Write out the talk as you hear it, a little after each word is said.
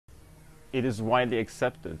It is widely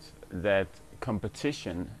accepted that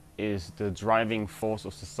competition is the driving force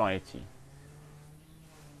of society.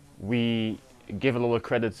 We give a lot of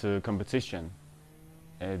credit to competition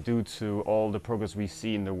due to all the progress we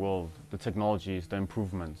see in the world, the technologies, the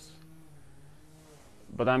improvements.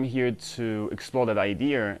 But I'm here to explore that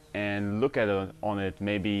idea and look at on it.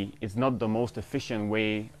 Maybe it's not the most efficient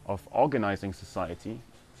way of organizing society,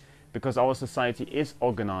 because our society is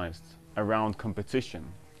organized around competition,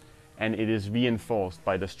 and it is reinforced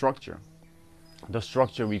by the structure. The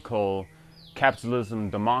structure we call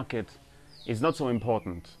capitalism, the market, is not so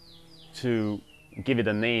important to give it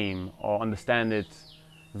a name or understand it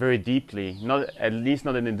very deeply. Not, at least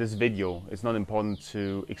not in this video. It's not important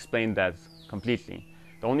to explain that completely.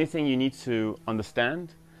 The only thing you need to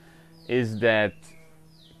understand is that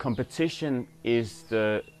competition is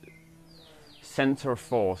the center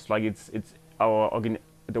force. Like it's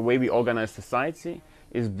the way we organize society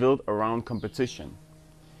is built around competition.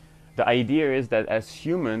 The idea is that as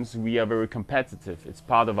humans we are very competitive. It's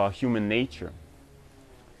part of our human nature.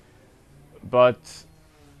 But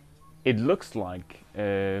it looks like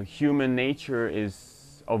human nature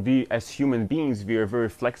is, or we as human beings, we are very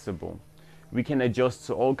flexible. We can adjust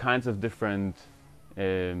to all kinds of different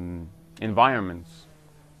environments,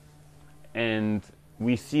 and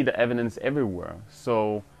we see the evidence everywhere.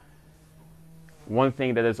 So one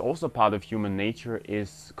thing that is also part of human nature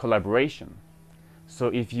is collaboration. So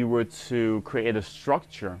if you were to create a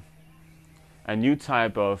structure, a new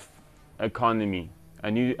type of economy,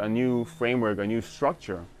 a new framework, a new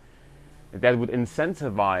structure that would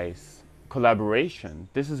incentivize collaboration,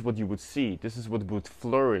 this is what you would see. This is what would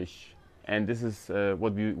flourish, and this is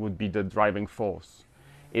what would be the driving force.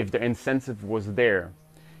 If the incentive was there,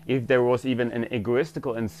 if there was even an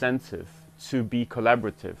egoistical incentive to be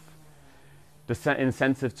collaborative. The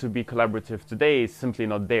incentive to be collaborative today is simply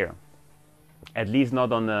not there, at least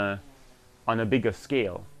not on a bigger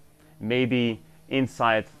scale. Maybe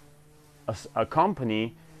inside a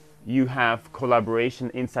company you have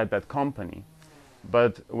collaboration inside that company,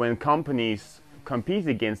 but when companies compete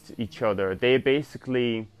against each other, they're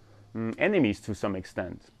basically enemies to some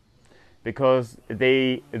extent, because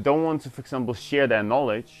they don't want to, for example, share their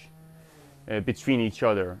knowledge between each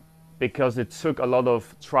other, because it took a lot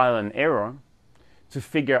of trial and error to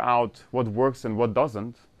figure out what works and what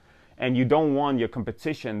doesn't. And you don't want your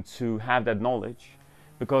competition to have that knowledge,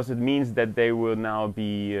 because it means that they will now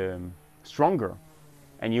be stronger,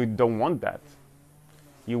 and you don't want that.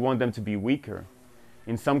 You want them to be weaker.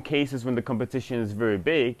 In some cases, when the competition is very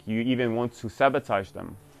big, you even want to sabotage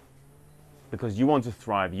them, because you want to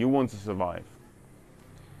thrive, you want to survive.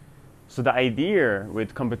 So the idea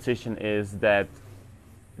with competition is that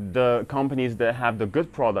the companies that have the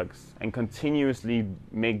good products and continuously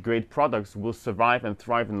make great products will survive and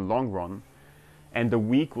thrive in the long run, and the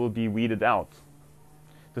weak will be weeded out.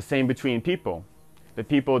 The same between people. The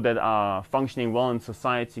people that are functioning well in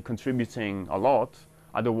society, contributing a lot,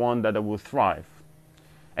 are the ones that will thrive.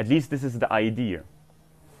 At least this is the idea.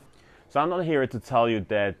 So I'm not here to tell you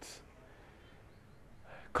that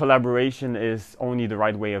collaboration is only the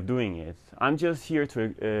right way of doing it. I'm just here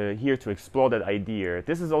to explore that idea.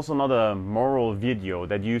 This is also not a moral video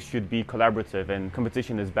that you should be collaborative and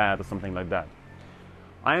competition is bad or something like that.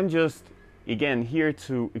 I am just, again, here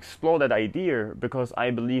to explore that idea because I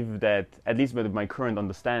believe that, at least with my current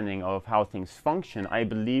understanding of how things function, I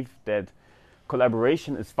believe that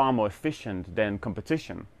collaboration is far more efficient than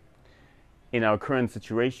competition in our current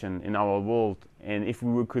situation, in our world. And if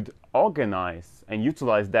we could organize and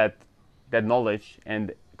utilize that knowledge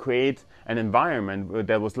and create an environment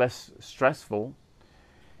that was less stressful,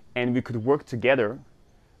 and we could work together,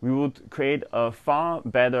 we would create a far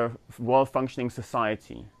better, well-functioning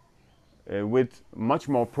society with much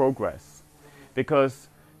more progress. Because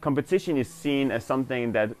competition is seen as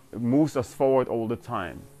something that moves us forward all the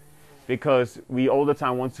time. Because we all the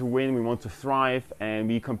time want to win, we want to thrive, and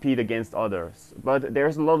we compete against others. But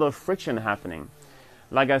there's a lot of friction happening.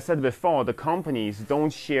 Like I said before, the companies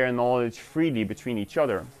don't share knowledge freely between each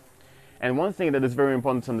other. And one thing that is very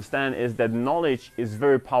important to understand is that knowledge is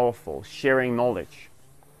very powerful, sharing knowledge.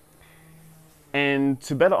 And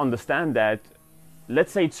to better understand that,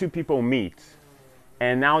 let's say two people meet,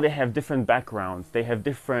 and now they have different backgrounds, they have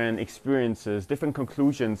different experiences, different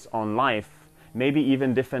conclusions on life, maybe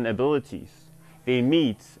even different abilities. They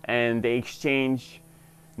meet and they exchange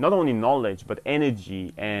not only knowledge, but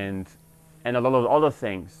energy and a lot of other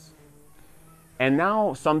things. And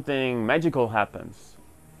now something magical happens.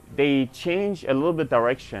 They change a little bit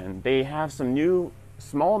direction. They have some new,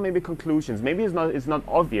 small maybe conclusions. Maybe it's not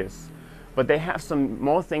obvious, but they have some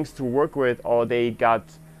more things to work with, or they got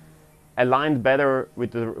aligned better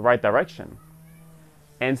with the right direction.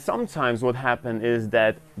 And sometimes what happens is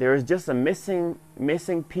that there is just a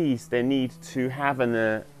missing piece they need to have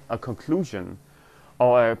a conclusion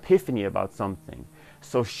or an epiphany about something.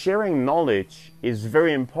 So sharing knowledge is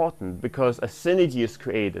very important because a synergy is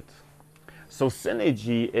created. So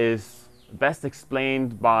synergy is best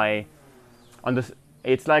explained by,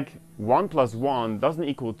 it's like 1 + 1 doesn't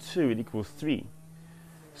equal 2, it equals 3.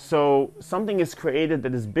 So something is created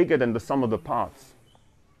that is bigger than the sum of the parts.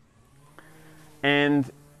 And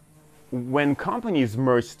when companies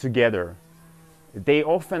merge together, they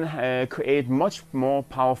often create much more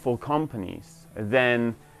powerful companies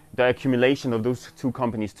than the accumulation of those two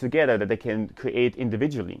companies together that they can create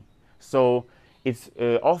individually. So it's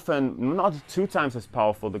often not 2 times as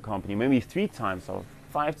powerful the company, maybe 3 times or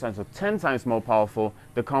 5 times or 10 times more powerful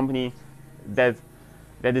the company that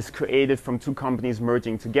is created from 2 companies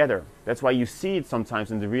merging together. That's why you see it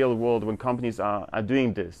sometimes in the real world when companies are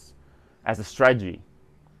doing this as a strategy.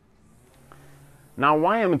 Now,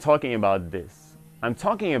 why am I talking about this? I'm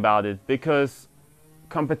talking about it because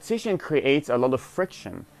competition creates a lot of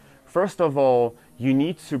friction. First of all, you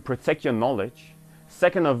need to protect your knowledge.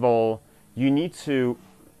 Second of all, you need to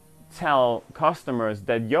tell customers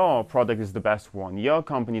that your product is the best one, your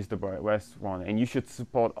company is the best one, and you should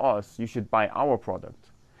support us, you should buy our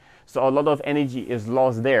product. So a lot of energy is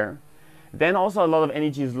lost there. Then also a lot of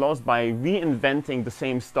energy is lost by reinventing the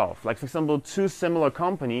same stuff. Like for example, 2 similar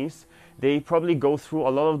companies, they probably go through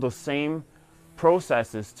a lot of the same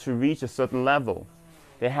processes to reach a certain level.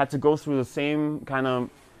 They had to go through the same kind of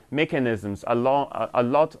mechanisms a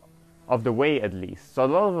lot of the way at least. So a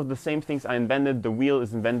lot of the same things are invented, the wheel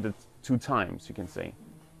is invented 2 times, you can say.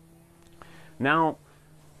 Now,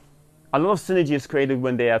 a lot of synergy is created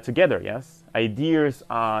when they are together, yes? Ideas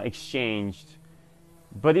are exchanged.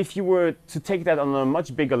 But if you were to take that on a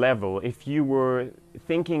much bigger level, if you were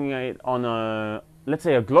thinking it on a, let's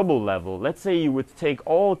say a global level, let's say you would take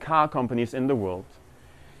all car companies in the world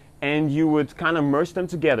and you would kind of merge them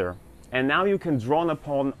together. And now you can draw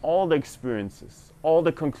upon all the experiences, all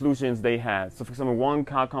the conclusions they had. So for example, one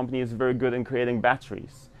car company is very good in creating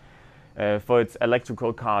batteries for its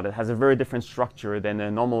electrical car that has a very different structure than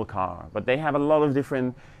a normal car. But they have a lot of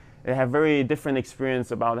they have very different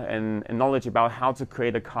experience about and knowledge about how to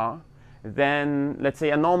create a car than, let's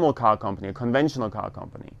say, a normal car company, a conventional car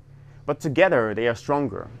company. But together they are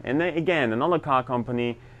stronger. And then again, another car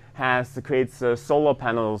company creates solar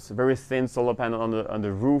panels, very thin solar panel on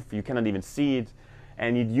the roof. You cannot even see it,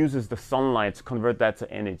 and it uses the sunlight to convert that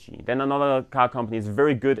to energy. Then another car company is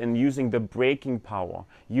very good in using the braking power,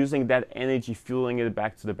 using that energy, fueling it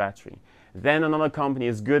back to the battery. Then another company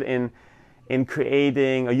is good in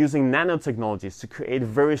creating or using nanotechnologies to create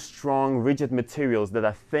very strong, rigid materials that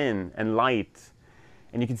are thin and light,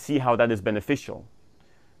 and you can see how that is beneficial.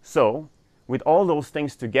 So, with all those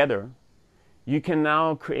things together, you can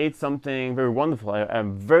now create something very wonderful, a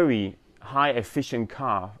very high efficient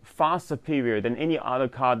car, far superior than any other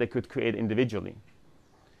car they could create individually.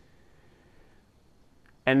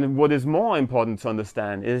 And what is more important to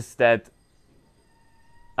understand is that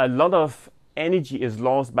a lot of energy is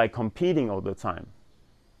lost by competing all the time.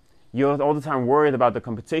 You're all the time worried about the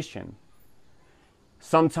competition,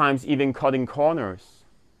 sometimes even cutting corners,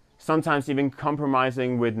 sometimes even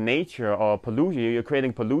compromising with nature or pollution. You're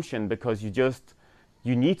creating pollution because you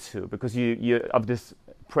need to, because you of this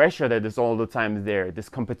pressure that is all the time there, this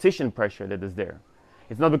competition pressure that is there.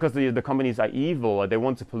 It's not because the companies are evil or they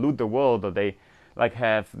want to pollute the world or they they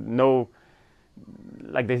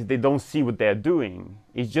don't see what they're doing.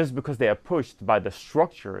 It's just because they are pushed by the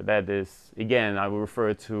structure that is, again, I will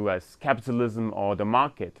refer to as capitalism or the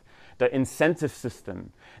market, the incentive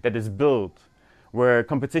system that is built where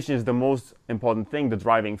competition is the most important thing, the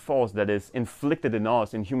driving force that is inflicted in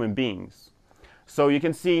us, in human beings. So you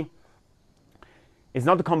can see it's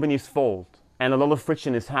not the company's fault, and a lot of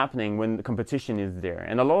friction is happening when the competition is there.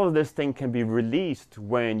 And a lot of this thing can be released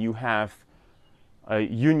when you have a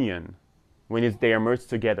union, when they are merged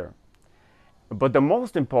together. But the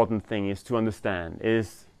most important thing is to understand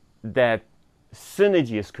is that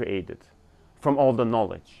synergy is created from all the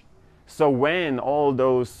knowledge. So when all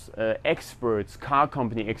those experts, car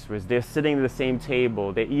company experts, they're sitting at the same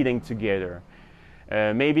table, they're eating together,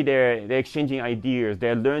 maybe they're exchanging ideas,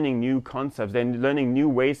 they're learning new concepts, they're learning new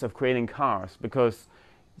ways of creating cars because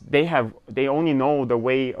they only know the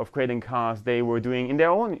way of creating cars they were doing in their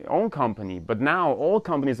own company. But now all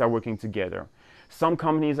companies are working together. Some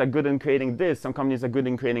companies are good in creating this, some companies are good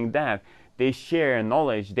in creating that. They share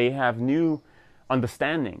knowledge, they have new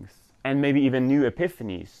understandings, and maybe even new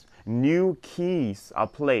epiphanies. New keys are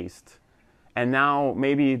placed And now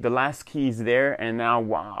maybe the last key is there, and now,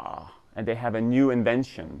 wow, and they have a new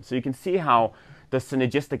invention. So you can see how the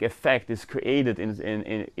synergistic effect is created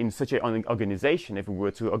in such an organization if we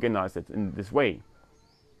were to organize it in this way.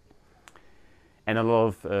 And a lot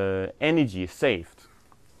of energy is saved.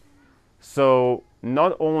 So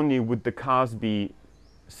not only would the cars be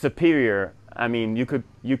superior, I mean, you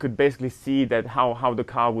could basically see that how the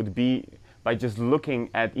car would be by just looking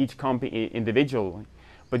at each company individually.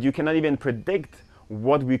 But you cannot even predict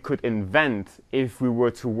what we could invent if we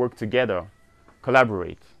were to work together,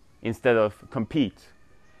 collaborate, instead of compete,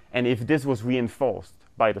 and if this was reinforced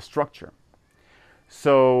by the structure.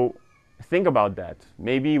 So think about that.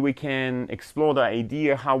 Maybe we can explore the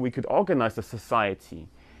idea how we could organize a society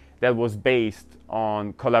that was based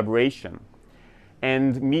on collaboration.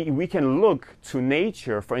 And we can look to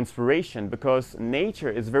nature for inspiration, because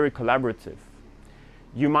nature is very collaborative.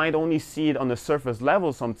 You might only see it on the surface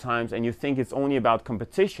level sometimes, and you think it's only about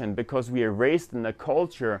competition, because we are raised in a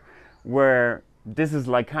culture where this is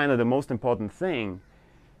like kind of the most important thing,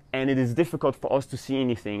 and it is difficult for us to see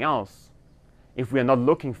anything else if we are not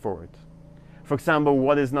looking for it. For example,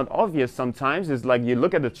 what is not obvious sometimes is like you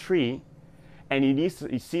look at a tree and you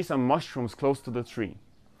see some mushrooms close to the tree,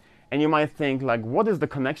 and you might think like, what is the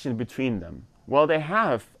connection between them? Well, they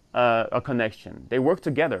have a connection. They work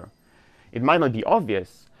together. It might not be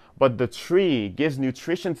obvious, but the tree gives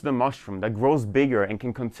nutrition to the mushroom that grows bigger and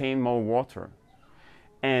can contain more water.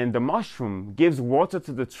 And the mushroom gives water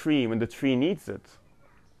to the tree when the tree needs it.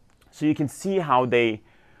 So you can see how they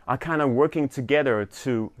are kind of working together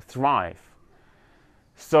to thrive.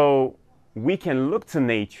 So we can look to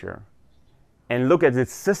nature and look at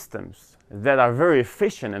its systems that are very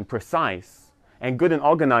efficient and precise and good in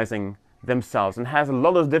organizing themselves and has a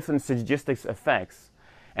lot of different synergistic effects,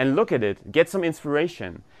 and look at it, get some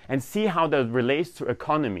inspiration, and see how that relates to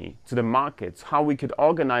economy, to the markets, how we could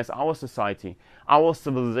organize our society, our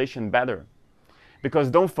civilization better. Because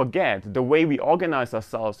don't forget, the way we organize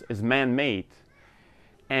ourselves is man-made,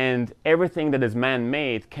 and everything that is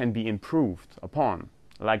man-made can be improved upon.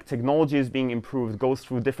 Like technology is being improved, goes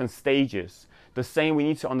through different stages. The same, we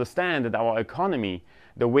need to understand that our economy,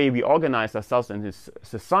 the way we organize ourselves in this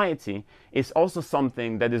society, is also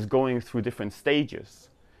something that is going through different stages.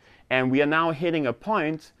 And we are now hitting a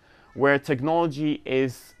point where technology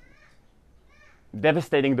is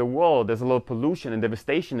devastating the world. There's a lot of pollution and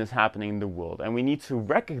devastation is happening in the world. And we need to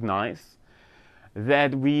recognize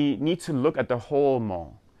that we need to look at the whole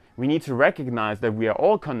more. We need to recognize that we are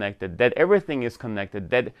all connected, that everything is connected,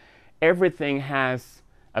 that everything has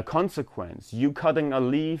a consequence. You cutting a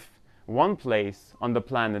leaf one place on the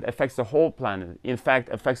planet affects the whole planet. In fact,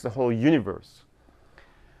 affects the whole universe.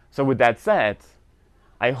 So with that said,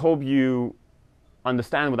 I hope you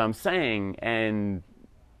understand what I'm saying, and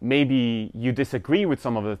maybe you disagree with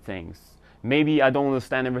some of the things. Maybe I don't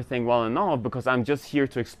understand everything well enough because I'm just here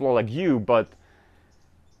to explore like you, but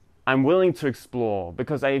I'm willing to explore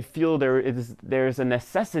because I feel there is a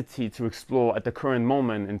necessity to explore at the current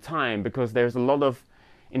moment in time, because there's a lot of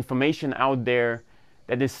information out there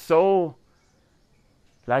that is so,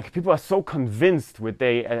 like, people are so convinced with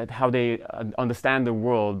how they understand the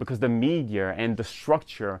world, because the media and the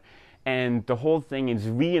structure and the whole thing is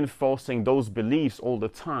reinforcing those beliefs all the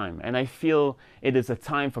time. And I feel it is a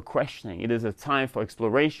time for questioning. It is a time for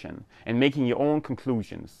exploration and making your own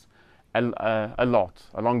conclusions a lot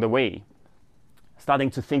along the way. Starting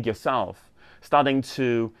to think yourself, starting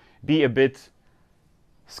to be a bit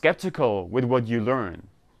skeptical with what you learn.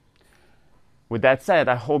 With that said,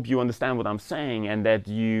 I hope you understand what I'm saying, and that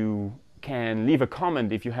you can leave a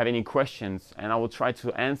comment if you have any questions, and I will try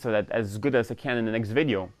to answer that as good as I can in the next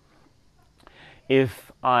video.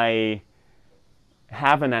 If I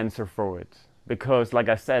have an answer for it, because like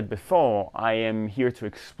I said before, I am here to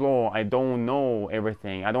explore. I don't know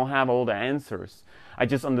everything. I don't have all the answers. I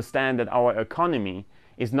just understand that our economy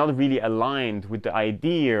is not really aligned with the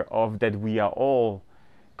idea of that we are all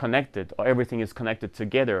connected, or everything is connected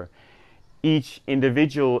together. Each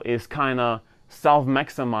individual is kind of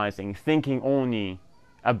self-maximizing, thinking only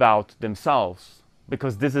about themselves,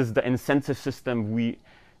 because this is the incentive system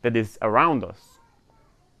that is around us.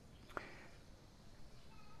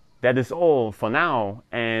 That is all for now,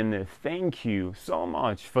 and thank you so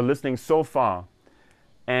much for listening so far.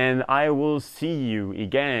 And I will see you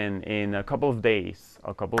again in a couple of days,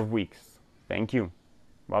 a couple of weeks. Thank you.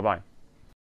 Bye-bye.